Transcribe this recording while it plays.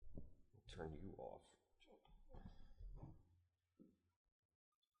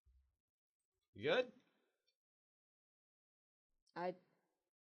You good? I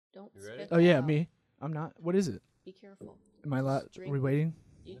don't You ready? spit Oh, yeah, out. me. I'm not. What is it? Be careful. Am I allowed? Just Are drink. we waiting?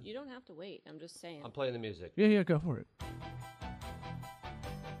 You don't have to wait. I'm just saying. I'm playing the music. Yeah, go for it.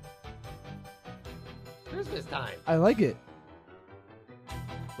 Christmas time. I like it.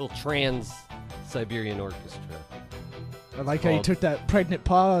 Little Trans-Siberian Orchestra. I like how you called- took that pregnant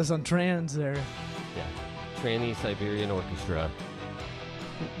pause on trans there. Yeah. Trans-Siberian Orchestra.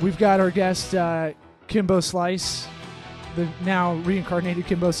 We've got our guest, Kimbo Slice, the now reincarnated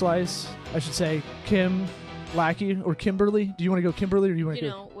Kimbo Slice. I should say Kim Lackey or Kimberly. Do you want to go Kimberly or do you want to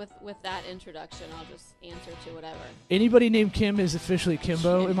You go? know, with that introduction, I'll just answer to whatever. Anybody named Kim is officially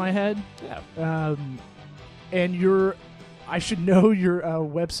Kimbo in my head. Yeah. And I should know your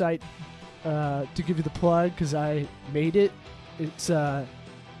website to give you the plug because I made it. It's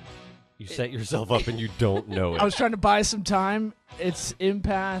You set yourself up and you don't know it. I was trying to buy some time. It's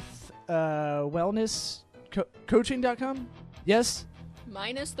Empath Wellness Coaching.com. Yes.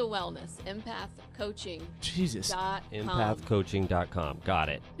 Minus the wellness, empathcoaching.com. Jesus. Empathcoaching.com. Got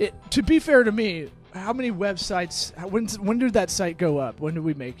it. To be fair to me, how many websites? When did that site go up? When did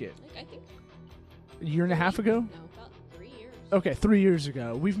we make it? I think A year and a half ago? No, about 3 years. Okay, 3 years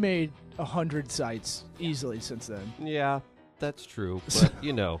ago. We've made 100 sites easily since then. Yeah, that's true. But,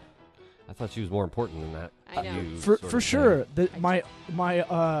 I thought she was more important than that. I know. You For sort of sure. thing. My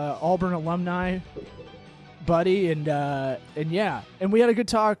Auburn alumni buddy and yeah, and we had a good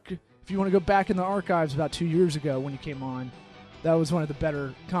talk. If you want to go back in the archives about 2 years ago when you came on, that was one of the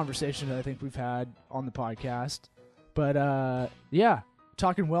better conversations that I think we've had on the podcast. But yeah,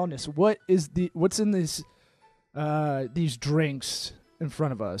 talking wellness. What's in these drinks in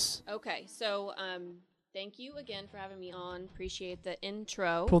front of us? Okay, so thank you again for having me on. Appreciate the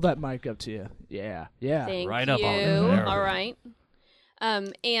intro. Pull that mic up to you. Yeah. Thank Right you. up on it. There we All go. right.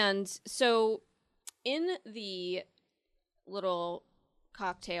 And so in the little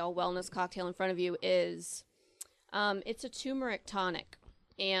wellness cocktail in front of you is, it's a turmeric tonic.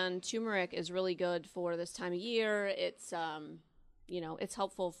 And turmeric is really good for this time of year. It's, it's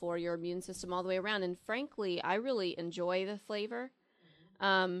helpful for your immune system all the way around. And frankly, I really enjoy the flavor.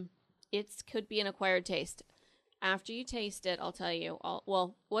 It could be an acquired taste. After you taste it, I'll tell you.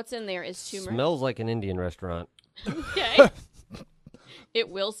 What's in there is turmeric. Smells like an Indian restaurant. Okay. It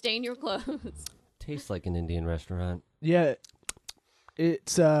will stain your clothes. Tastes like an Indian restaurant. Yeah.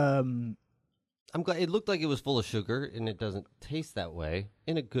 It's I'm glad it looked like it was full of sugar, and it doesn't taste that way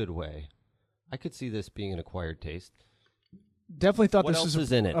in a good way. I could see this being an acquired taste. definitely thought What this else was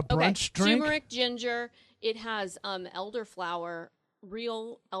is in it? a brunch drink. Turmeric, ginger. It has elderflower,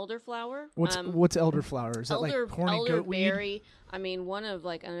 real elderflower. What's elderflower? Is that like horny goat weed? elderberry. I mean, one of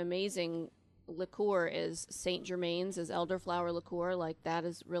like an amazing liqueur is Saint Germain's is elderflower liqueur. Like that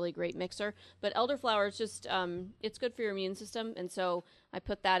is really great mixer. But elderflower is just it's good for your immune system, and so I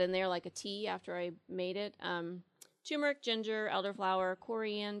put that in there like a tea after I made it. Turmeric, ginger, elderflower,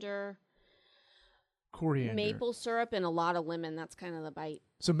 coriander, maple syrup, and a lot of lemon. That's kind of the bite.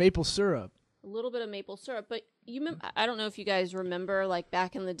 So maple syrup. A little bit of maple syrup, but I don't know if you guys remember, like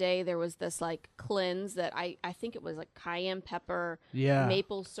back in the day, there was this like cleanse that I think it was like cayenne pepper, Yeah.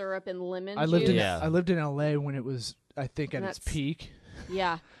 maple syrup, and lemon I juice. lived in LA when it was, I think, at its That's- peak.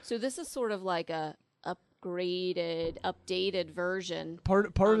 Yeah. So this is sort of like a updated version. Part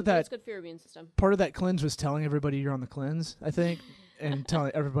of but that it's good for your immune system. part of that cleanse was telling everybody you're on the cleanse, I think, and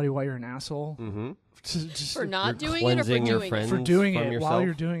telling everybody why you're an asshole. Mm-hmm. For You're not doing it or for cleansing your doing it? friends For doing from it yourself? while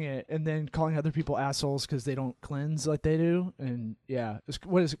you're doing it, and then calling other people assholes because they don't cleanse like they do. And yeah,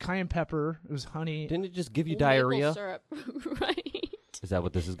 what is it? Cayenne pepper. It was honey. Didn't it just give you Maple diarrhea? syrup, right? Is that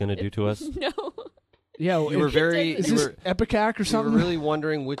what this is going to do to us? No. Yeah, You were very. Is You this were, Epicac or you were something? really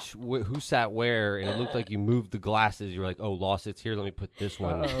wondering who sat where, and it looked like you moved the glasses. You were like, "Oh, Law sits here. Let me put this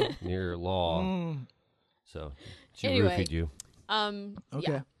one near Law." Mm. So she Anyway. roofied you. Okay.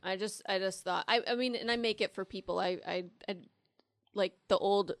 Yeah, I just thought I mean, and I make it for people. I like the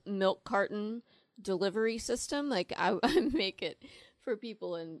old milk carton delivery system. Like I make it for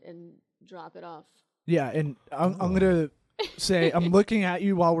people and drop it off. Yeah, and I'm gonna say I'm looking at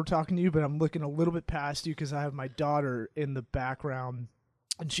you while we're talking to you, but I'm looking a little bit past you because I have my daughter in the background,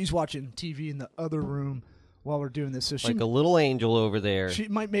 and she's watching TV in the other room while we're doing this. So Like a little angel over there. she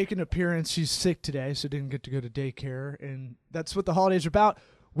might make an appearance. She's sick today, so didn't get to go to daycare, and that's what the holidays are about.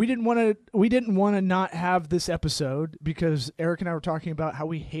 We didn't want to not have this episode because Eric and I were talking about how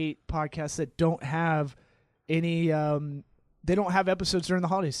we hate podcasts that don't have any they don't have episodes during the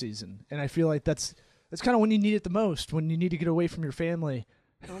holiday season, and I feel like that's kind of when you need it the most, when you need to get away from your family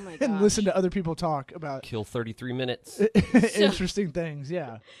Oh my god! and listen to other people talk about Kill 33 minutes. interesting things.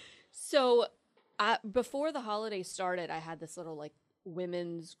 Yeah. So Before the holidays started, I had this little like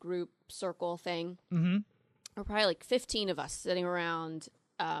women's group circle thing. Mm-hmm. Or probably like 15 of us sitting around,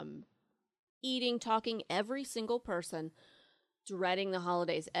 eating, talking. Every single person dreading the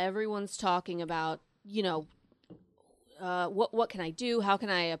holidays. Everyone's talking about, what can I do? How can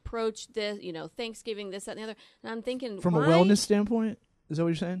I approach this? Thanksgiving, this, that, and the other. And I'm thinking, From why? a wellness standpoint, is that what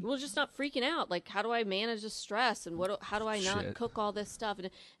you're saying? Well, just not freaking out. Like, how do I manage the stress? And how do I not Shit. cook all this stuff?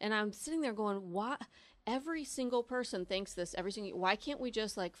 And I'm sitting there going, why? Every single person thinks this. Why can't we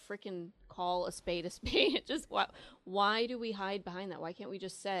just like freaking call a spade a spade? Why do we hide behind that? Why can't we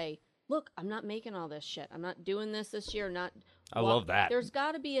just say, look, I'm not making all this shit. I'm not doing this year. I love that. There's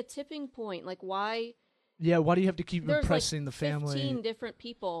got to be a tipping point. Like, why? Yeah, why do you have to keep There's impressing like the family? 15 different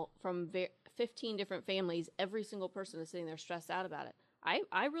people from 15 different families. Every single person is sitting there stressed out about it.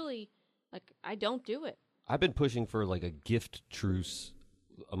 I really, I don't do it. I've been pushing for like a gift truce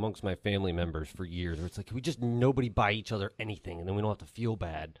amongst my family members for years, where it's like, can we just nobody buy each other anything, and then we don't have to feel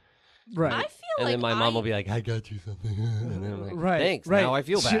bad. Right. I feel And like then my mom will be like, I got you something. And then I'm like, Right. thanks, right. now I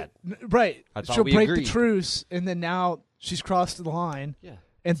feel bad. Right. I thought She'll we break agreed. the truce, and then now she's crossed the line. Yeah.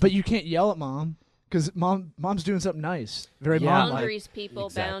 But you can't yell at mom because mom's doing something nice. Very Yeah. mom-like. boundaries, people,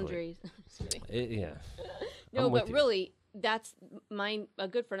 Exactly. boundaries. Just kidding. Yeah. No, I'm with but you. really, that's a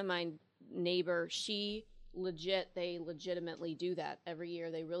good friend of mine, neighbor. They legitimately do that every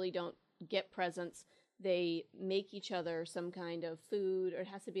year. They really don't get presents. They make each other some kind of food, or it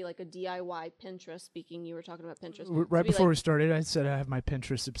has to be like a DIY Pinterest. Speaking, you were talking about Pinterest. Right before we started, I said I have my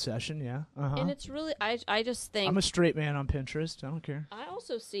Pinterest obsession. Yeah. And it's really, I just think. I'm a straight man on Pinterest. I don't care. I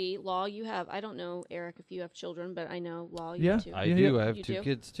also see, Law, you have, I don't know, Eric, if you have children, but I know, Law, you Yeah. do. I Yeah, do. yeah. I have You 2 do?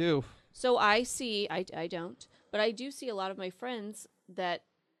 kids too. So I see, I don't, but I do see a lot of my friends that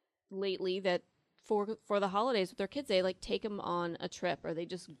lately that for the holidays with their kids, they like take them on a trip, or they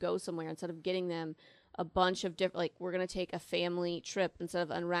just go somewhere instead of getting them a bunch of different, like, we're going to take a family trip instead of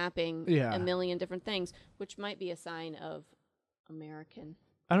unwrapping Yeah. a million different things, which might be a sign of American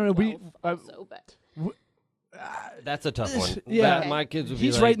I don't know. wealth also, but That's a tough one. Yeah. Okay. My kids would be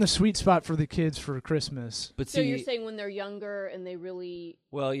He's like, right in the sweet spot for the kids for Christmas. but so see, you're saying when they're younger and they really,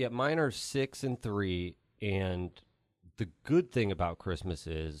 well, yeah, mine are 6 and 3, and the good thing about Christmas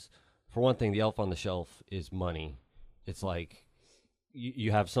is, for one thing, the elf on the shelf is money. It's like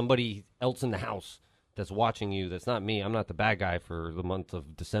you have somebody else in the house that's watching you. That's not me. I'm not the bad guy for the month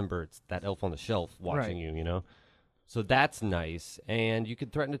of December. It's that elf on the shelf watching Right. you, So that's nice, and you can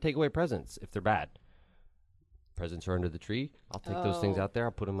threaten to take away presents if they're bad. Presents are under the tree. I'll take those things Oh. out there.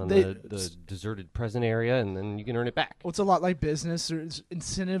 I'll put them on They- the deserted present area, and then you can earn it back. Well, it's a lot like business. There's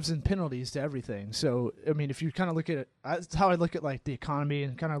incentives and penalties to everything. So, I mean, if you kind of look at it, that's how I look at like the economy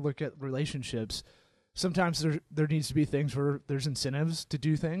and kind of look at relationships. Sometimes there needs to be things where there's incentives to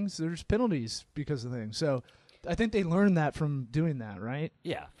do things. There's penalties because of things. So, I think they learned that from doing that, right?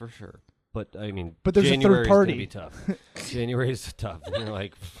 Yeah, for sure. But I mean, But there's a third January's gonna party. be tough. January is tough. And you're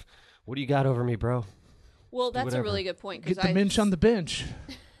like, what do you got over me, bro? well, that's a whatever. really good point. Get 'Cause the minch on the bench.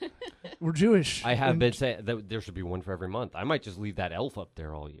 We're Jewish. I have And- been saying that there should be one for every month. I might just leave that elf up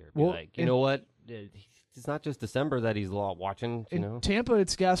there all year. Be Well, like, you and- know what? It's not just December that he's watching. You In know, Tampa,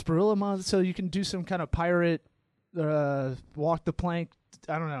 it's Gasparilla month, so you can do some kind of pirate, walk the plank.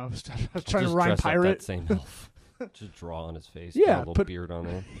 I don't know. I was trying to Just rhyme dress up pirate. that same elf. Just draw on his face. Yeah, put a little put- beard on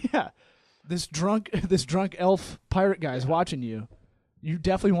there. Yeah, this drunk elf pirate guy is watching you. You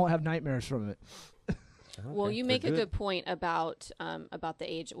definitely won't have nightmares from it. Well, Okay, you they're make a good point about the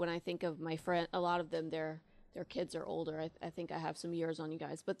age. When I think of my friend, a lot of them, their kids are older. I think I have some years on you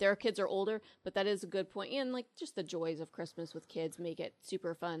guys, but their kids are older. But that is a good point, and like just the joys of Christmas with kids make it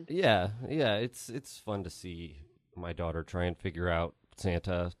super fun. Yeah. It's fun to see my daughter try and figure out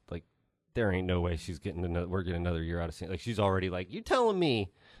Santa. Like, there ain't no way she's getting we're getting another year out of Santa. Like, she's already like, you telling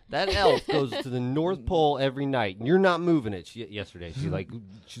me that elf goes to the North Pole every night and you're not moving it? Yesterday,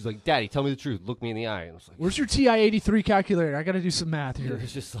 she's like, Daddy, tell me the truth. Look me in the eye. And I was like, Where's your TI-83 calculator? I got to do some math it here.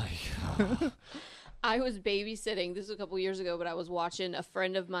 was just like, I was babysitting. This was a couple years ago, but I was watching a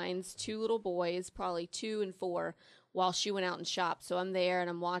friend of mine's 2 little boys, probably 2 and 4, while she went out and shopped. So I'm there and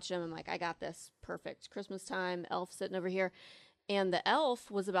I'm watching them. I'm like, I got this. Perfect. Christmas time. Elf sitting over here. And the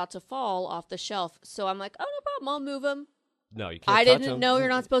elf was about to fall off the shelf. So I'm like, oh, no problem. I'll move him. no, you can't. I touch didn't them. know you're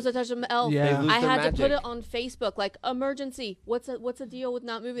not supposed to touch an elf. Yeah. They lose I their had to put magic. it on Facebook, like, emergency. What's a deal with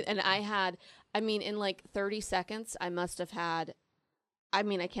not moving? And in like 30 seconds, I must have had I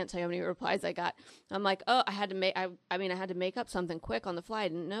mean, I can't tell you how many replies I got. I'm like, oh, I had to make. I mean, I had to make up something quick on the fly. I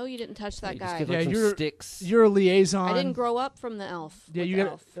didn't know you didn't touch that You just guy. get, like, some sticks. You're a liaison. I didn't grow up from the elf. Yeah, with you the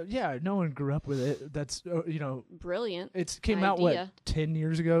got. elf. Yeah, no one grew up with it. That's Brilliant. It came out what idea. 10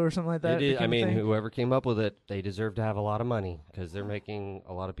 years ago or something like that. It is, became I a mean, thing? whoever came up with it, they deserve to have a lot of money because they're making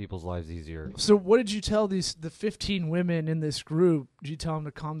a lot of people's lives easier. So what did you tell the 15 women in this group? Did you tell them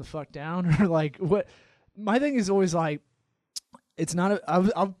to calm the fuck down, or like what? My thing is always like, it's not.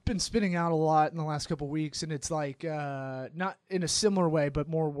 I've been spinning out a lot in the last couple of weeks, and it's like not in a similar way, but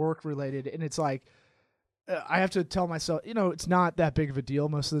more work related. And it's like I have to tell myself, it's not that big of a deal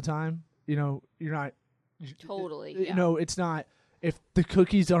most of the time. You're not Totally. it's not. If the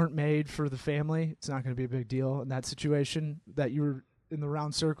cookies aren't made for the family, it's not going to be a big deal in that situation. That you're in the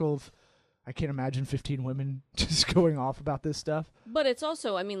round circle of, I can't imagine 15 women just going off about this stuff. But it's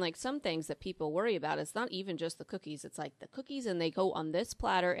also, I mean, like some things that people worry about. It's not even just the cookies. It's like the cookies, and they go on this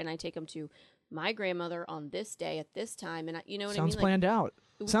platter, and I take them to my grandmother on this day at this time, and you know what Sounds I mean? planned out.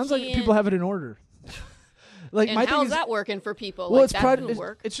 we Sounds like can't- people have it in order. Like And my thing how's is, that working for people? well, Like it's that didn't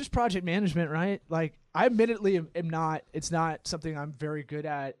work. it's just project management, right? Like I admittedly am not. It's not something I'm very good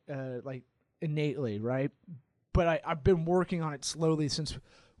at, like innately, right? But I've been working on it slowly since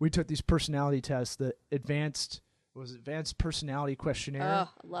we took these personality tests, the advanced personality questionnaire Oh,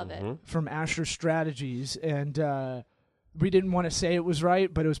 I love it. from Asher Strategies, and we didn't want to say it was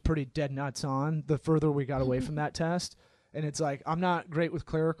right, but it was pretty dead nuts on the further we got away from that test. And it's like, I'm not great with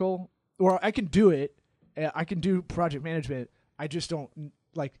clerical, or I can do it. I can do project management. I just don't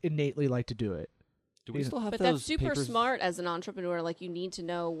like innately like to do it. Do we still have But those that's super papers? smart as an entrepreneur. Like you need to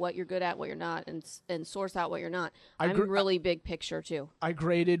know what you're good at, what you're not, and source out what you're not. I'm gr- really big picture too. I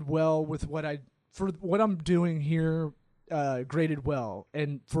graded well with for what I'm doing here. Graded well,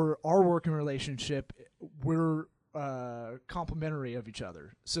 and for our working relationship, we're complementary of each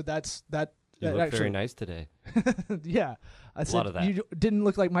other. So that's that. You that look actually, very nice today. Yeah, I said lot of that. you didn't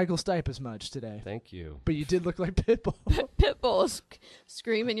look like Michael Stipe as much today, Thank you. but you did look like Pitbull. Pitbull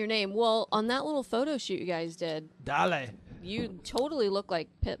screaming your name. Well, on that little photo shoot you guys did, Dale. you totally look like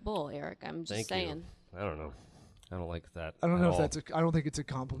Pitbull, Eric. I'm just Thank saying. you. I don't know. I don't like that. I don't at know if all. that's I don't think it's a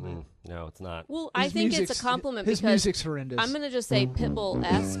compliment. No, it's not. Well, I His think it's music's- a compliment his because music's horrendous. I'm going to just say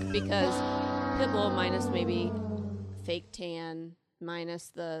Pitbull-esque because Pitbull minus maybe fake tan, minus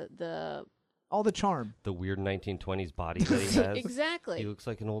the all the charm. The weird 1920s body that he has. exactly. He looks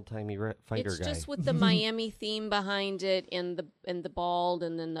like an old-timey fighter It's guy. just with the Miami theme behind it, and the bald,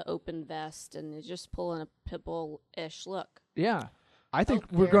 and then the open vest, and it's just pulling a Pitbull-ish look. Yeah, I think Oh,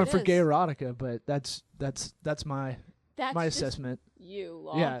 we're there going it for is. gay erotica, but that's my That's my just assessment. You,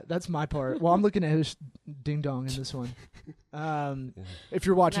 Law. Yeah, that's my part. Well, I'm looking at his ding dong in this one. If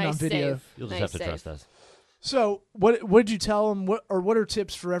you're watching Nice on video. save. You'll just Nice have to save. trust us. So what did you tell them? What are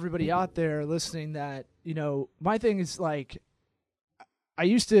tips for everybody out there listening? That my thing is like, I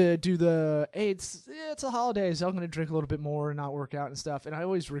used to do it's the holidays. I'm going to drink a little bit more and not work out and stuff, and I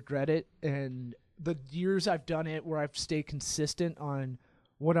always regret it. And the years I've done it, where I've stayed consistent on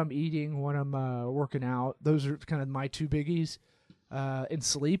what I'm eating, what I'm working out, those are kind of my two biggies. And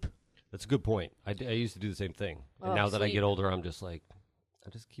sleep. That's a good point. I used to do the same thing. And Oh, now that I sleep. get older, I'm just like, I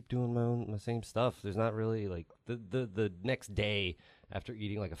just keep doing my same stuff. There's not really like the next day after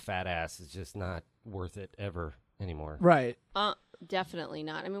eating like a fat ass is just not worth it ever anymore. Right. Definitely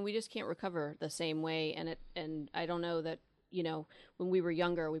not. I mean, we just can't recover the same way, and I don't know that when we were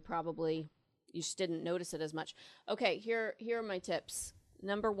younger, you just didn't notice it as much. Okay, here are my tips.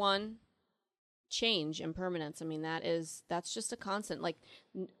 Number 1, change, impermanence. I mean, that's just a constant. Like,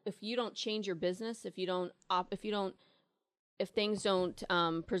 if you don't change your business, if things don't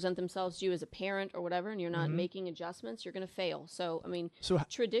present themselves to you as a parent or whatever, and you're not making adjustments, you're going to fail. So, I mean,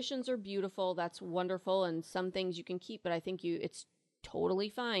 traditions are beautiful. That's wonderful. And some things you can keep, but I think it's totally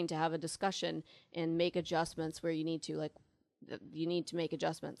fine to have a discussion and make adjustments where you need to. Like, you need to make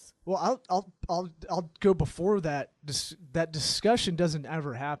adjustments. Well, I'll go before that. That discussion doesn't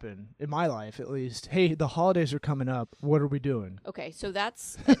ever happen in my life, at least. Hey, the holidays are coming up. What are we doing? Okay, so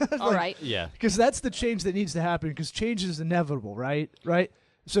that's all right. Yeah. Because that's the change that needs to happen. Because change is inevitable, right? Right.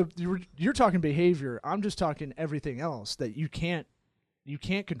 So you're talking behavior. I'm just talking everything else that you can't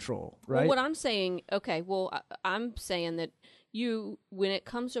control, right? Well, what I'm saying, I'm saying that when it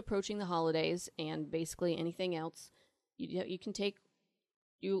comes to approaching the holidays and basically anything else, you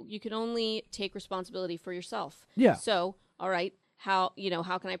can only take responsibility for yourself. Yeah. So, all right, how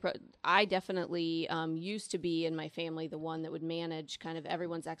can I definitely used to be in my family the one that would manage kind of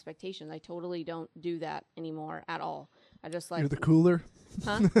everyone's expectations. I totally don't do that anymore at all. I just like You're the cooler.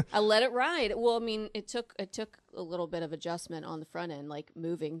 Huh? I let it ride. Well, I mean, it took a little bit of adjustment on the front end, like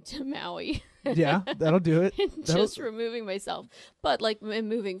moving to Maui. Yeah, that'll do it. And just removing myself. But like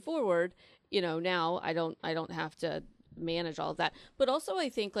moving forward, now I don't have to manage all of that. But also I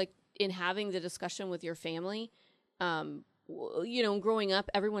think like in having the discussion with your family, growing up,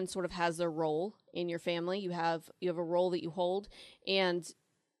 everyone sort of has their role in your family. You have a role that you hold, and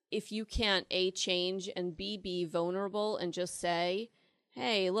if you can't change and be vulnerable and just say,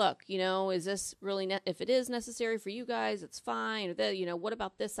 hey, look, is this really, if it is necessary for you guys, it's fine. Or what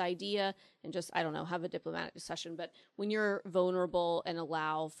about this idea? And just, I don't know, have a diplomatic discussion. But when you're vulnerable and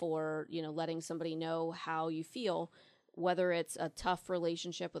allow for, letting somebody know how you feel, whether it's a tough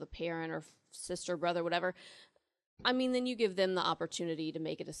relationship with a parent or sister, brother, whatever, I mean, then you give them the opportunity to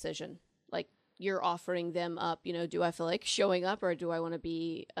make a decision. Like, you're offering them up, do I feel like showing up, or do I want to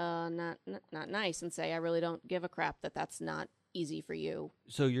be not nice and say, I really don't give a crap that's not easy for you.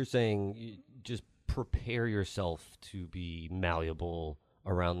 So you're saying you just prepare yourself to be malleable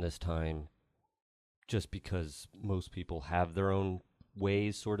around this time just because most people have their own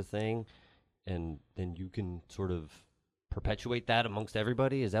ways, sort of thing, and then you can sort of perpetuate that amongst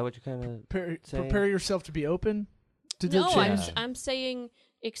everybody? Is that what you're kind of saying? Prepare yourself to be open to No, change? I'm saying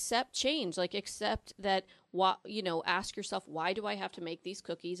accept change. Like, accept that, ask yourself, why do I have to make these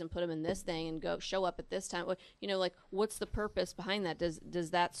cookies and put them in this thing and go show up at this time? Like, what's the purpose behind that?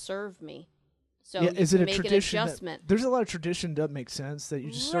 Does that serve me? So is it a make tradition? An adjustment. There's a lot of tradition that makes sense that you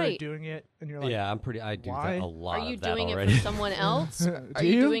just started doing it and you're like, yeah, I do why? that a lot. Are you of that doing already. it for someone else? Are Do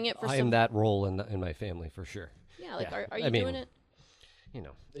you you? doing it for I am that role in my family for sure. Yeah, like, Yeah. are you I mean, doing it?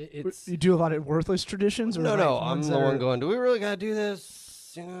 It's You do a lot of worthless traditions? Or no. like I'm ones the that one are- going, do we really got to do this?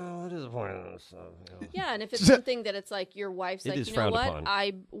 What is the point of this stuff? Yeah, and if it's something that it's like your wife's It like, is you know frowned what,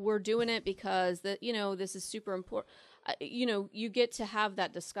 upon. we're doing it because this is super important. You get to have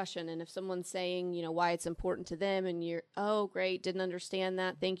that discussion, and if someone's saying, why it's important to them, and you're, oh, great, didn't understand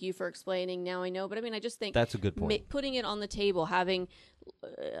that. Thank you for explaining. Now I know. But I mean, I just think That's a good point. Putting it on the table, having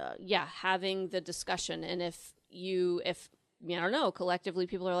the discussion, and if I don't know, collectively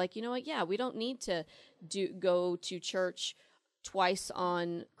people are like, you know what, yeah, we don't need to go to church twice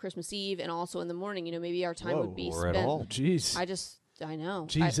on Christmas Eve and also in the morning. Maybe our time would be or at spent. all. Jeez. I know.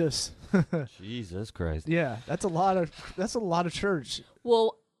 Jesus. Jesus Christ. Yeah, that's a lot of church.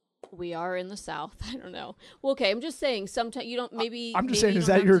 Well, we are in the South. I don't know. Well, okay, I'm just saying. Sometimes you don't. Maybe I'm just maybe saying, you is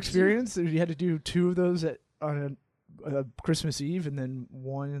don't that have your to experience? That you had to do 2 of those on a Christmas Eve and then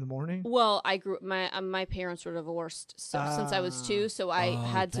 1 in the morning? Well, I grew. My parents were divorced since I was 2, so I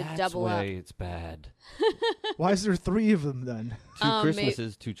had to double up. It's bad. Why is there 3 of them then? 2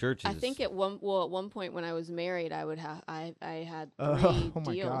 Christmases, 2 churches. I think at one point when I was married, I would have I had 3 Oh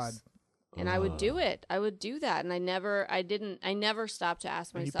my deals. God. And I would do it. I would do that, and I never stopped to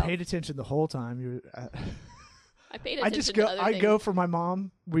ask And you myself. paid attention the whole time. I paid I attention just to go. other I things. go for my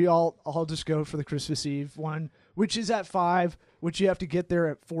mom. We all just go for the Christmas Eve one, which is at 5, which you have to get there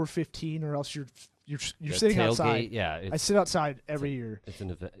at 4:15, or else you're The sitting tailgate, outside. Yeah, I sit outside every year. It's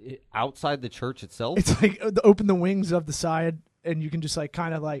an event outside the church itself. It's like open the wings of the side, and you can just like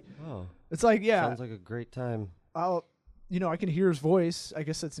kind of like. Oh, It's like sounds like a great time. I can hear his voice. I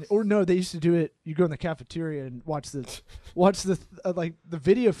guess or no, they used to do it. You go in the cafeteria and watch the like the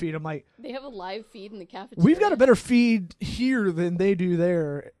video feed. I'm like, They have a live feed in the cafeteria. we've got a better feed here than they do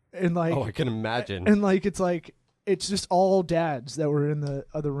there, and like, Oh, I can imagine. and like it's just all dads that were in the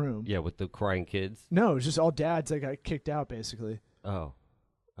other room. Yeah, with the crying kids. No, it's just all dads that got kicked out basically, Oh,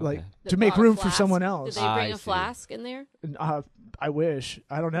 like okay. They to make brought a room for flask. someone Did else. they bring I a see. flask in there? And, I wish.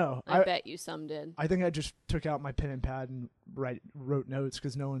 I don't know. I bet you some did. I think I just took out my pen and pad and wrote notes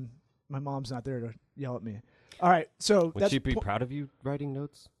because my mom's not there to yell at me. All right, so Would that's she be proud of you writing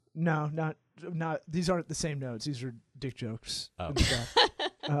notes? no, not. These aren't the same notes. These are dick jokes Oh. and stuff.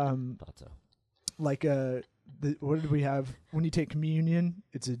 Thought so. Like what did we have when you take communion?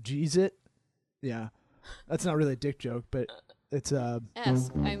 It's a Jeez-It. Yeah, that's not really a dick joke, but it's I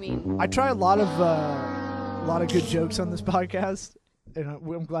mean, I try a lot of good jokes on this podcast, and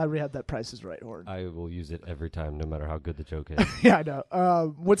I'm glad we had that Price is Right horn. I will use it every time, no matter how good the joke is. Yeah, I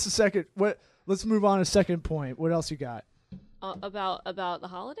know. What's the second? Let's move on to second point. What else you got? about the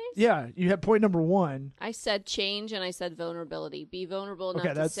holidays? Yeah, you had point number 1. I said change and I said vulnerability. Be vulnerable enough Okay,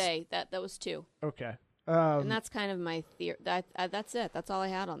 to that's- say that. That was 2. Okay. And that's kind of my theory. That's it. That's all I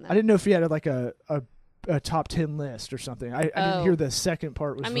had on that. I didn't know if you had like a top 10 list or something. I didn't hear the second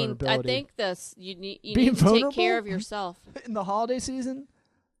part was I mean, I vulnerability. think this you Being need to take care vulnerable? of yourself. In the holiday season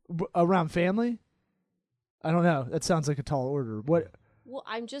around family, I don't know. That sounds like a tall order. What Well,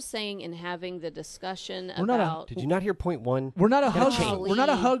 I'm just saying, in having the discussion We're not a- about. Did you not hear point one? We're not a Gotta hug. change. We're not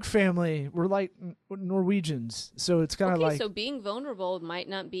a hug family. We're like Norwegians, so it's kind of Okay, like so being vulnerable might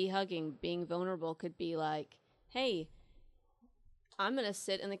not be hugging. Being vulnerable could be like, hey, I'm going to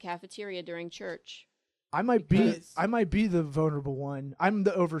sit in the cafeteria during church. I might because- be the vulnerable one. I'm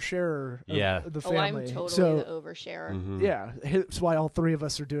the oversharer Yeah. of the Oh, family. I'm totally so, the oversharer. Mhm. yeah, that's why all three of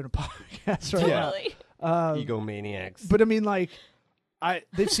us are doing a podcast right now. Totally. Egomaniacs. But I mean, like,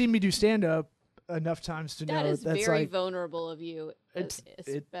 they've seen me do stand up enough times to That know is that's very like vulnerable of you,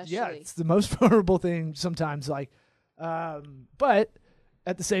 especially. yeah, it's the most vulnerable thing sometimes. Like, but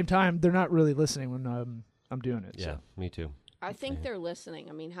at the same time, they're not really listening when I'm doing it. yeah, So. me too. I think they're listening.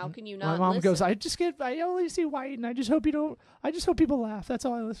 I mean, how can you My not mom listen? goes, I only see white, and I just hope people laugh. That's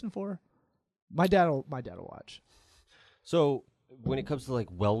all I listen for. My dad'll watch. So when it comes to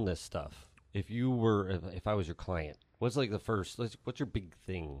like wellness stuff, if I was your client, what's like the first? What's your big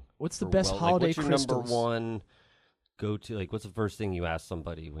thing? What's the for best holiday what's your crystals? number one go to? Like, what's the first thing you ask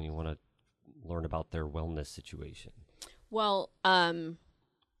somebody when you want to learn about their wellness situation? Well,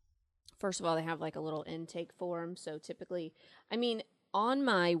 first of all, they have like a little intake form. So typically, I mean, on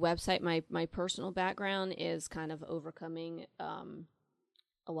my website, my personal background is kind of overcoming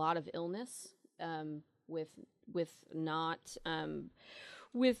a lot of illness with not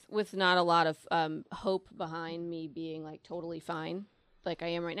a lot of hope behind me being like totally fine like I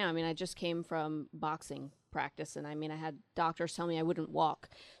am right now. I mean, I just came from boxing practice, and I mean, I had doctors tell me I wouldn't walk.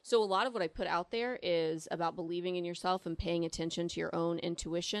 So a lot of what I put out there is about believing in yourself and paying attention to your own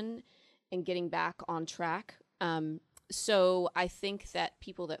intuition and getting back on track. So I think that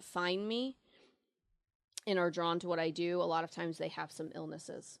people that find me and are drawn to what I do, a lot of times they have some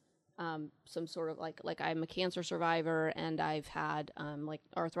illnesses. Some sort of like I'm a cancer survivor, and I've had like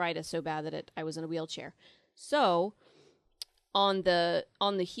arthritis so bad that I was in a wheelchair. So on the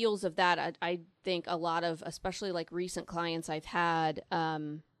heels of that, I think a lot of, especially like recent clients I've had, a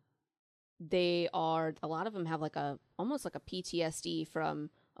lot of them have like almost like a PTSD from,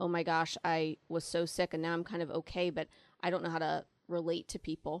 oh my gosh, I was so sick and now I'm kind of okay, but I don't know how to relate to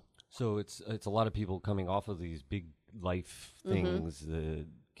people. So it's a lot of people coming off of these big life things, the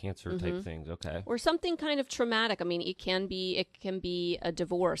cancer type things. Okay. Or something kind of traumatic. I mean, it can be a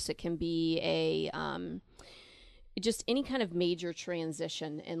divorce. It can be a just any kind of major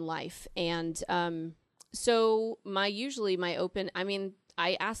transition in life. And so I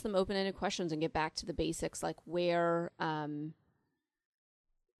ask them open-ended questions and get back to the basics, like where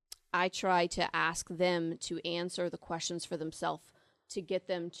I try to ask them to answer the questions for themselves to get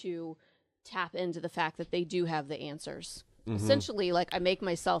them to tap into the fact that they do have the answers. Essentially, like I make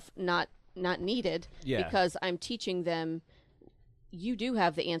myself not needed because I'm teaching them you do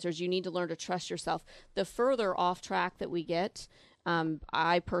have the answers. You need to learn to trust yourself. The further off track that we get,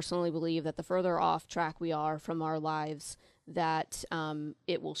 I personally believe that the further off track we are from our lives, that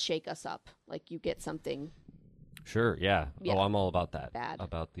it will shake us up. Like you get something. Sure. Yeah. Yeah. Oh, I'm all about that. Bad.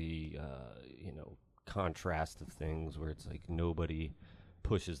 About the contrast of things where it's like nobody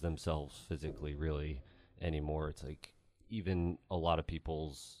pushes themselves physically really anymore. It's like even a lot of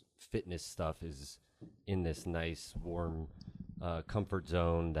people's fitness stuff is in this nice warm comfort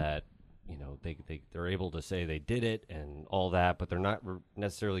zone that they're able to say they did it and all that, but they're not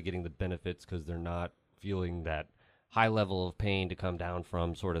necessarily getting the benefits because they're not feeling that high level of pain to come down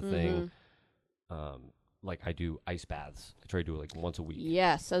from, sort of thing. Like I do ice baths. I try to do it like once a week.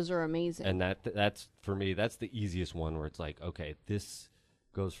 Yes, those are amazing. And that's for me, that's the easiest one where it's like, okay, this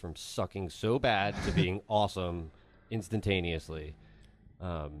goes from sucking so bad to being awesome instantaneously.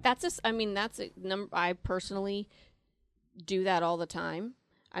 That's a number. I personally do that all the time.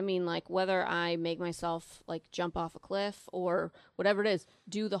 I mean, like whether I make myself like jump off a cliff or whatever it is,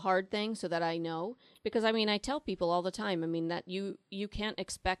 do the hard thing so that I know. Because I mean, I tell people all the time, I mean, that you can't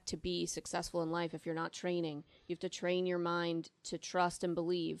expect to be successful in life if you're not training. You have to train your mind to trust and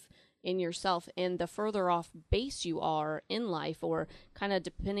believe in yourself. And the further off base you are in life, or kind of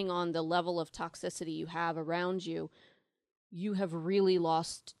depending on the level of toxicity you have around you, you have really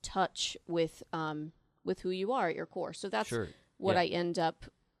lost touch with who you are at your core. So that's what I end up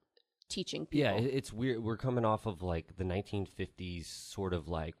teaching people. Yeah, it's weird. We're coming off of like the 1950s sort of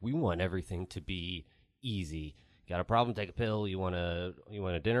like, we want everything to be easy. Got a problem, take a pill. You want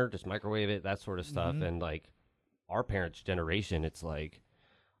a dinner, just microwave it, that sort of stuff. And like our parents' generation, it's like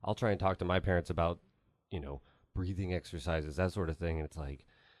I'll try and talk to my parents about, breathing exercises, that sort of thing, and it's like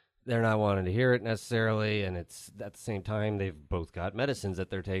they're not wanting to hear it necessarily, and it's at the same time they've both got medicines that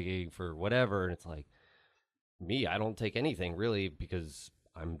they're taking for whatever, and it's like me, I don't take anything really because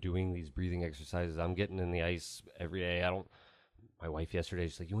I'm doing these breathing exercises. I'm getting in the ice every day. my wife yesterday.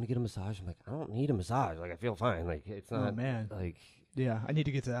 She's like, "You want to get a massage?" I'm like, "I don't need a massage. Like, I feel fine. Like, it's not Oh man. like Yeah, I need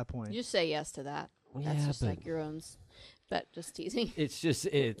to get to that point. You just say yes to that. That's yeah, just but like your own bet. Just teasing. it's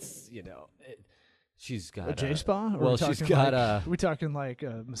she's got A J spa? Or well, we she's talking got like, we talking like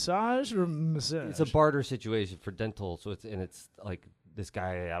a massage or massage? It's a barter situation for dental, so it's like this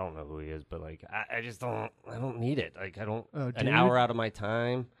guy. I don't know who he is, but like I just don't. I don't need it. Like I don't. Oh, an dude. hour out of my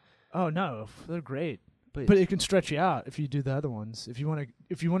time. Oh no, they're great. But But it can stretch you out if you do the other ones. If you want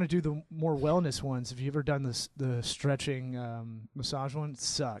to do the more wellness ones, have you ever done the stretching massage one? It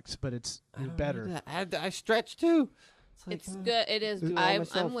sucks, but it's I don't do better. that. I stretch too. Like, It's good. It is. Do it all I'm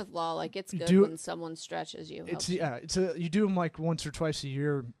myself. with Law. Like it's You good do- when someone stretches you. It's Helps. you do them like once or twice a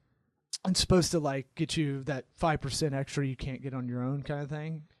year. It's supposed to like get you that 5% extra you can't get on your own kind of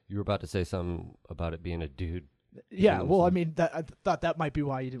thing. You were about to say something about it being a dude. Yeah, Yeah, well, I so- mean, I thought that might be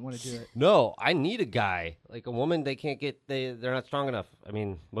why you didn't want to do it. No, I need a guy. Like a woman, they can't get. They're not strong enough. I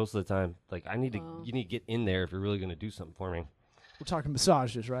mean, most of the time, like I need to. Oh. You need to get in there if you're really going to do something for me. We're talking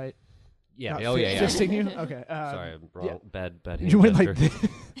massages, right? Yeah. Not Oh yeah. Yeah. fisting you. Okay. Sorry, I'm wrong. yeah. Bad. You went like gesture. this.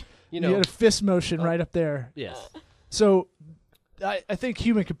 You You know. had a fist motion right up there. Yes. So I think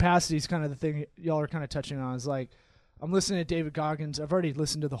human capacity is kind of the thing y'all are kind of touching on. Is like I'm listening to David Goggins. I've already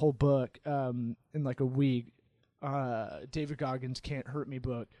listened to the whole book in like a week. David Goggins' Can't Hurt Me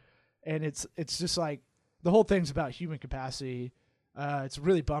book, and it's just like the whole thing's about human capacity. It's a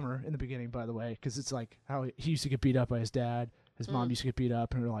really bummer in the beginning, by the way, because it's like how he used to get beat up by his dad. His mom used to get beat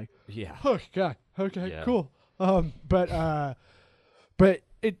up, and they're like, Yeah. "Oh God, okay, Yeah. cool." But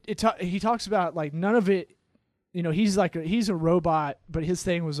he talks about like none of it. You know, he's a robot, but his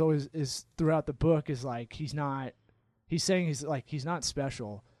thing was always is throughout the book is like he's not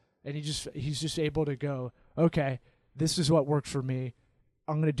special, and he's just able to go, okay, this is what works for me.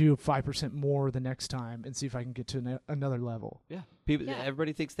 I'm gonna do 5% more the next time and see if I can get to another level. Yeah. People. Yeah.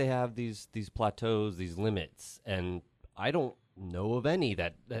 Everybody thinks they have these plateaus, these limits, and I don't know of any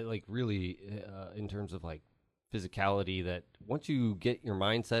that like really in terms of like physicality. That once you get your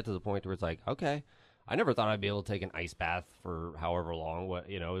mindset to the point where it's like, okay, I never thought I'd be able to take an ice bath for however long. What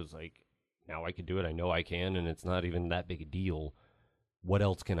it was like, now I can do it. I know I can, and it's not even that big a deal. What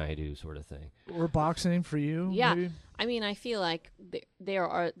else can I do, sort of thing. Or boxing for you? Yeah. maybe? I mean, I feel like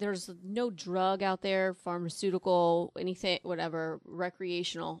there's no drug out there, pharmaceutical, anything, whatever,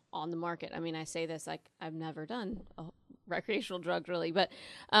 recreational on the market. I mean, I say this like I've never done a recreational drug really, but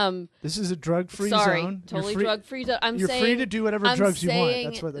This is a drug-free sorry, zone. totally drug-free zone. You're free to do whatever I'm drugs you want. saying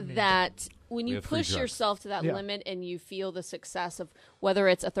That's what that means. that when We you have free push drugs. yourself to that Yeah. limit and you feel the success of whether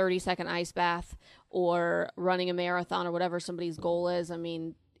it's a 30-second ice bath or running a marathon or whatever somebody's goal is, I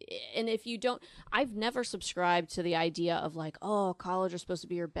mean, and if you don't, I've never subscribed to the idea of like, oh, college is supposed to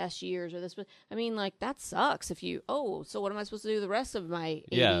be your best years or this. I mean, like that sucks. If you, so what am I supposed to do the rest of my 80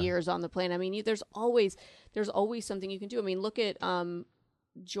 Yeah. years on the planet? I mean, there's always something you can do. I mean, look at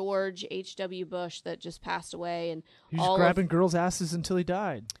George H.W. Bush that just passed away, and He was all grabbing girls' asses until he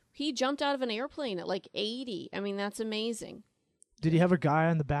died. he jumped out of an airplane at like 80. I mean, that's amazing. Did he have a guy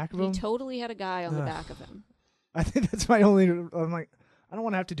on the back of He him? totally had a guy on the Ugh. back of him. I think that's my only. I'm like, I don't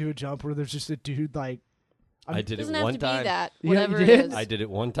want to have to do a jump where there's just a dude like. I did it Doesn't have one to time. be that. Yeah, Whatever you it did? is. I did it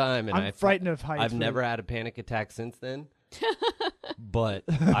one time, and I'm frightened of heights. I've but- never had a panic attack since then. But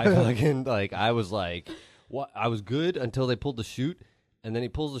I fucking like I was like, what? I was good until they pulled the chute, and then he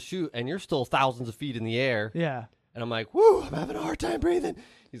pulls the chute, and you're still thousands of feet in the air, Yeah. and I'm like, whoo, I'm having a hard time breathing.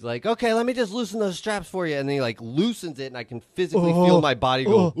 He's like, okay, let me just loosen those straps for you, and then he like loosens it, and I can physically feel my body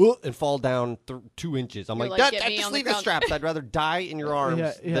go and fall down 2 inches. I'm You're like, like, get me just on the leave the ground." straps. I'd rather die in your arms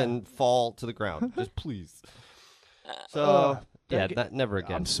Yeah. than fall to the ground. Just please. So Ugh. yeah, That- that never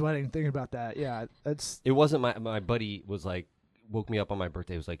again. I'm sweating thinking about that. Yeah, that's. It wasn't my buddy was like woke me up on my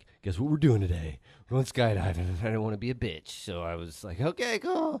birthday. He was like, guess what we're doing today? We're going skydiving. I didn't want to be a bitch, so I was like, okay,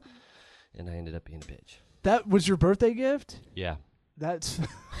 cool. And I ended up being a bitch. That was your birthday gift. Yeah, That's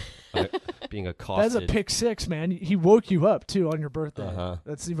being that's accosted. a pick six, man. He woke you up too on your birthday. Uh-huh.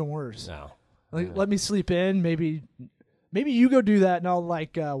 That's even worse. No, Like, let me sleep in. Maybe you go do that, and I'll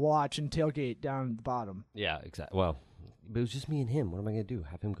like watch and tailgate down at the bottom. yeah, exactly. Well, but it was just me and him. What am I gonna do?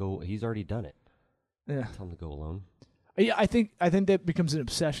 Have him go? He's already done it. Yeah. Tell him to go alone. Yeah, I think that becomes an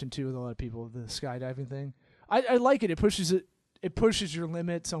obsession too with a lot of people. The skydiving thing. I like it. It pushes your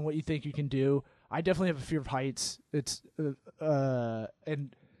limits on what you think you can do. I definitely have a fear of heights. It's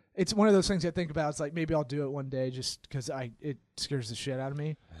and it's one of those things I think about. It's like maybe I'll do it one day just because it scares the shit out of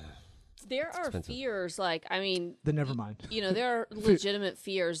me. There are expensive. fears, like, I mean, Then never mind. there are legitimate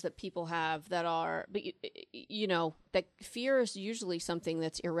fears that people have that are, but that fear is usually something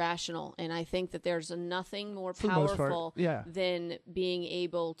that's irrational. And I think that there's nothing more For the most part, powerful yeah. than being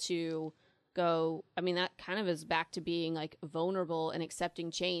able to go. I mean, that kind of is back to being like vulnerable and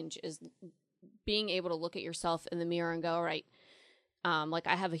accepting change, is being able to look at yourself in the mirror and go, all right. Like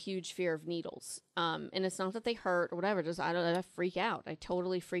I have a huge fear of needles. And it's not that they hurt or whatever. Just I freak out. I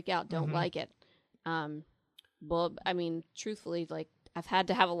totally freak out. Don't like it. Well, I mean, truthfully, like I've had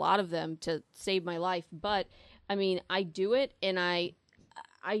to have a lot of them to save my life. But I mean, I do it and I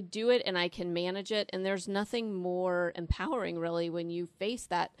do it and I can manage it. And there's nothing more empowering really when you face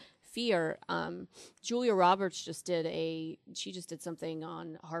that fear. Julia Roberts just did something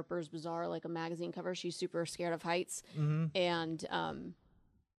on Harper's Bazaar, like a magazine cover. She's super scared of heights. And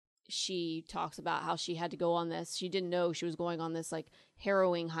she talks about how she had to go on this. She didn't know she was going on this like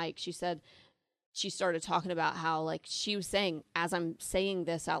harrowing hike. She said she started talking about how like she was saying, as I'm saying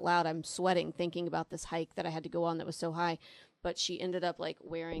this out loud, I'm sweating thinking about this hike that I had to go on that was so high. But she ended up like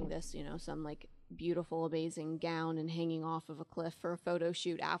wearing this, some like beautiful, amazing gown and hanging off of a cliff for a photo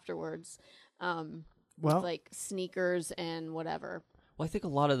shoot afterwards. With like sneakers and whatever. Well, I think a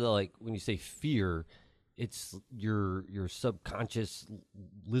lot of the, like, when you say fear, it's your subconscious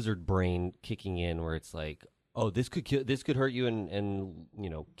lizard brain kicking in, where it's like, oh, this could hurt you and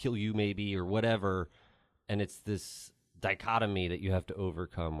kill you maybe or whatever, and it's this dichotomy that you have to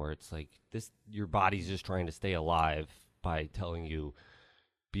overcome, where it's like your body's just trying to stay alive by telling you,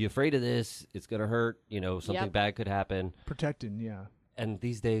 be afraid of this, it's gonna hurt, something bad could happen. Protecting, yeah. And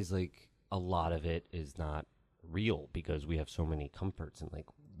these days, like, a lot of it is not real because we have so many comforts, and like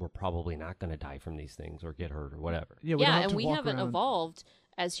we're probably not going to die from these things or get hurt or whatever. And we haven't evolved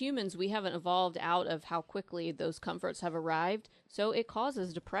as humans. We haven't evolved out of how quickly those comforts have arrived. So it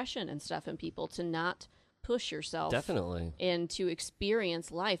causes depression and stuff in people to not push yourself. Definitely. And to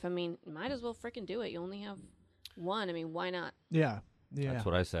experience life. I mean, might as well freaking do it. You only have one. I mean, why not? Yeah. That's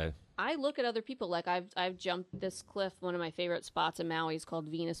what I say. I look at other people, like I've jumped this cliff. One of my favorite spots in Maui is called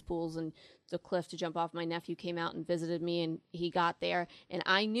Venus Pools, and the cliff to jump off. My nephew came out and visited me, and he got there, and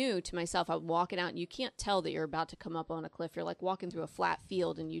I knew to myself, I'm walking out, and you can't tell that you're about to come up on a cliff. You're like walking through a flat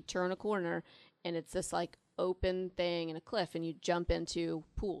field, and you turn a corner, and it's this like open thing and a cliff, and you jump into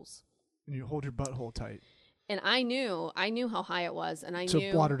pools. And you hold your butthole tight. And I knew how high it was, and I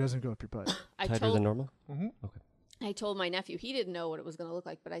knew water doesn't go up your butt. Tighter than normal? Mm-hmm. Okay. I told my nephew, he didn't know what it was going to look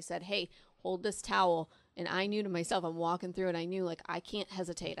like, but I said, hey, hold this towel. And I knew to myself, I'm walking through, and I knew, like, I can't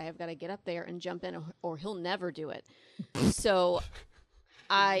hesitate. I have got to get up there and jump in, or he'll never do it. So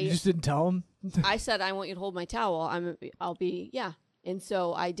You just didn't tell him? I said, I want you to hold my towel. Yeah. And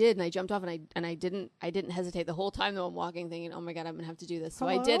so I did, and I jumped off, and I didn't hesitate the whole time, though I'm walking, thinking, oh my God, I'm going to have to do this. So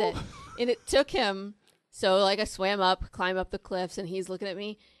I did it. And it took him. So, like, I swam up, climbed up the cliffs, and he's looking at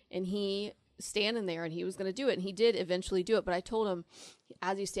me, and he standing there, and he was going to do it, and he did eventually do it. But I told him,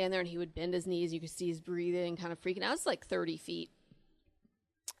 as you stand there, and he would bend his knees, you could see he's breathing, kind of freaking out. It's like 30 feet.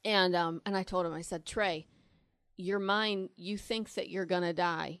 And I told him, I said, Trey, your mind, you think that you're going to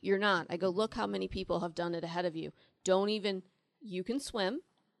die. You're not. I go, look how many people have done it ahead of you. You can swim.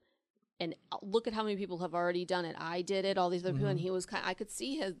 And look at how many people have already done it. I did it, all these other people, and he was I could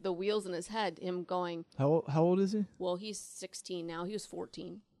see the wheels in his head, him going. How old is he? Well, he's 16 now. He was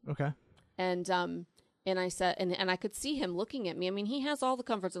 14. Okay. And I said, and I could see him looking at me. I mean, he has all the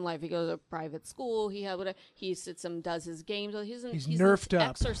comforts in life. He goes to private school. He sits and does his games. He's nerfed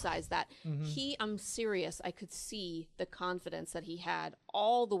up. Exercise that. I'm serious. I could see the confidence that he had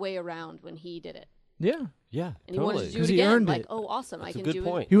all the way around when he did it. Yeah. Yeah, And he wanted to do it he again. earned Like, it. oh, awesome! That's I a can good do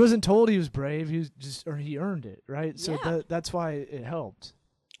point. it. He wasn't told he was brave. He earned it, right? So Yeah. that's why it helped.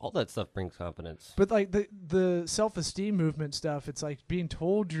 All that stuff brings confidence. But like the self-esteem movement stuff, it's like being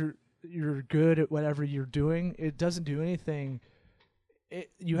told you're good at whatever you're doing. It doesn't do anything.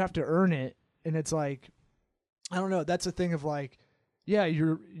 You have to earn it, and it's like, I don't know. That's a thing of like, yeah,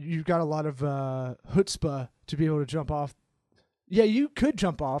 you've got a lot of chutzpah to be able to jump off. Yeah, you could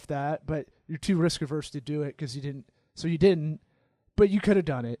jump off that, but you're too risk averse to do it because you didn't. So you didn't, but you could have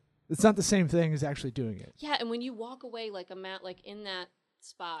done it. It's not the same thing as actually doing it. Yeah, and when you walk away like in that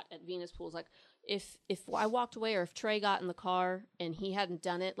spot at Venus Pools, like if I walked away, or if Trey got in the car and he hadn't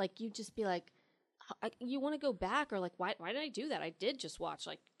done it, like you'd just be like, you want to go back, or like, why did I do that? I did just watch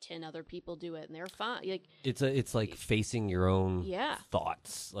like 10 other people do it, and they're fine. Like It's like facing your own Yeah.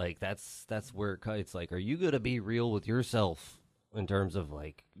 thoughts. Like that's where it's like, are you going to be real with yourself in terms of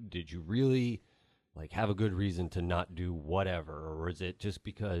like, did you really like have a good reason to not do whatever, or is it just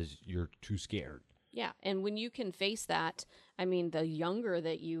because you're too scared? Yeah, and when you can face that, I mean, the younger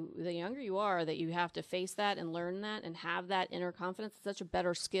you are, that you have to face that and learn that and have that inner confidence. It's such a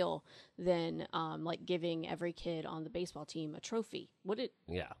better skill than like giving every kid on the baseball team a trophy.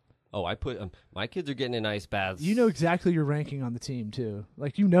 Yeah. Oh, I put my kids are getting in ice baths. You know exactly your ranking on the team too.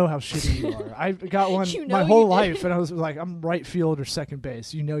 Like you know how shitty you are. I got one You know my whole you do. life, and I was like, I'm right field or second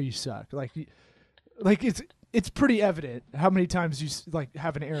base. You know you suck. Like it's pretty evident how many times you like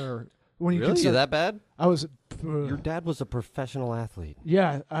have an error when you really? consider. You that bad? I was. Your dad was a professional athlete.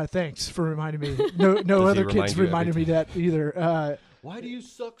 Yeah. Thanks for reminding me. No Does he other remind kids you reminded me every that either. Why do you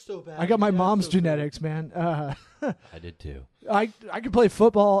suck so bad? I got my mom's genetics, man. I did too. I could play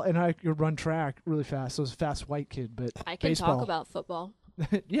football and I could run track really fast. So I was a fast white kid, but I can baseball. talk about football.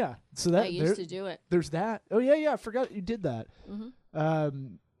 Yeah. So that I used to do it. there's that. Oh yeah. I forgot you did that. Mm-hmm.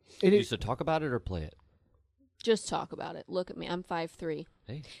 You used to talk about it or play it? Just talk about it. Look at me. I'm 5'3".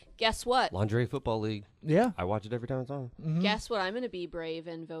 Hey, Guess what? Lingerie Football League. Yeah. I watch it every time it's on. Mhm. Guess what? I'm going to be brave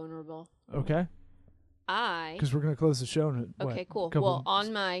and vulnerable. Okay. I Because we're gonna close the show. In what, Okay, cool. couple- Well,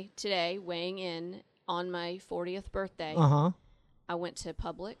 on my today, weighing in on my 40th birthday, Uh-huh. I went to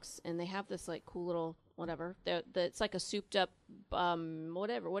Publix, and they have this like cool little whatever. It's like a souped up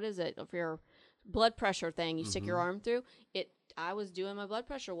what is it? For your blood pressure thing, you stick your arm through it. I was doing my blood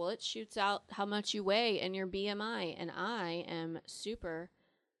pressure. Well, it shoots out how much you weigh and your BMI, and I am super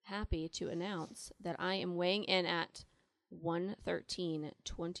happy to announce that I am weighing in at 113,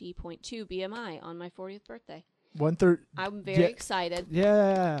 20.2 BMI on my 40th birthday. 1/3. I'm very excited.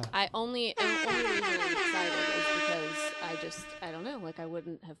 Yeah. The only reason I'm excited is because I don't know, like I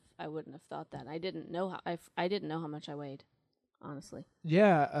wouldn't have thought that. I didn't know how much I weighed, honestly.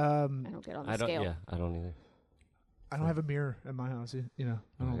 Yeah. I don't get on the scale. Yeah, I don't either. I don't have a mirror at my house. You know.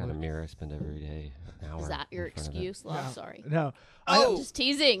 I I don't got a look. mirror I spend every day. An hour Is that your in front of it. excuse, love? No. Sorry. No. I'm just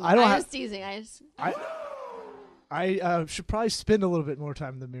teasing. I don't I'm have- just teasing. I should probably spend a little bit more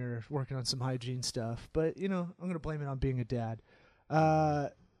time in the mirror working on some hygiene stuff, but you know, I'm gonna blame it on being a dad. Well,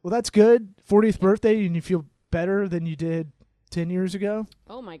 that's good. 40th birthday, and you feel better than you did 10 years ago.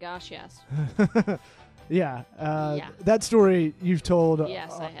 Oh my gosh, yes. Yeah. Yeah. That story you've told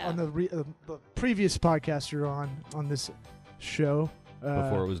Yes, I have. on the previous podcast you're on this show.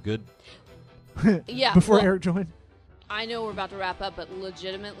 Before it was good. Yeah. Before well, Eric joined. I know we're about to wrap up, but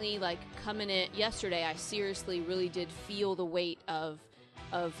legitimately, like coming in yesterday, I seriously really did feel the weight of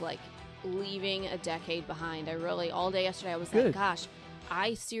like leaving a decade behind. I really all day yesterday I was Good. like, gosh,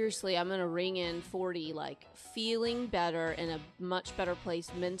 I'm gonna ring in 40, like feeling better, in a much better place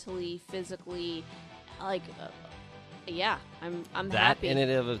mentally, physically, like. Yeah, I'm That happy. in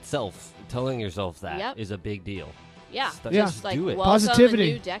and of itself, telling yourself that Yep. is a big deal. Yeah, Yeah. just like do it. welcome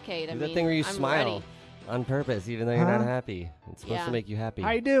Positivity. a new decade. I Do mean, that thing where you I'm smile ready. on purpose, even though you're not Huh? happy. It's supposed Yeah. to make you happy.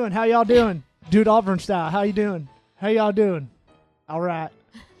 How you doing? How y'all doing? Dude Auburn style. How you doing? How y'all doing? All right.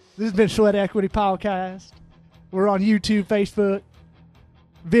 This has been Sweat Equity Podcast. We're on YouTube, Facebook,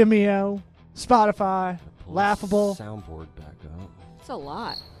 Vimeo, Spotify, Pull Laughable, the soundboard back up. It's a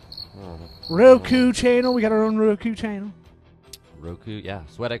lot. Oh, Roku channel. We got our own Roku channel. Roku, yeah.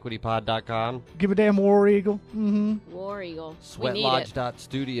 SweatEquityPod.com. Give a damn War Eagle. Mm-hmm. War Eagle. We need it.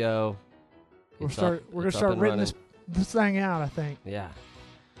 Sweatlodge.studio. We're It's gonna up start and renting running. this thing out. I think. Yeah.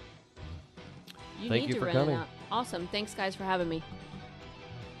 You Thank need you to for rent it coming. out. Awesome. Thanks, guys, for having me.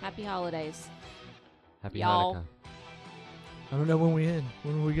 Happy holidays. Happy Y'all. Hanukkah. I don't know when we end.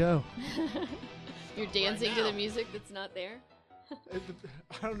 When will we go? You're dancing to the music that's not there?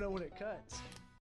 I don't know when it cuts.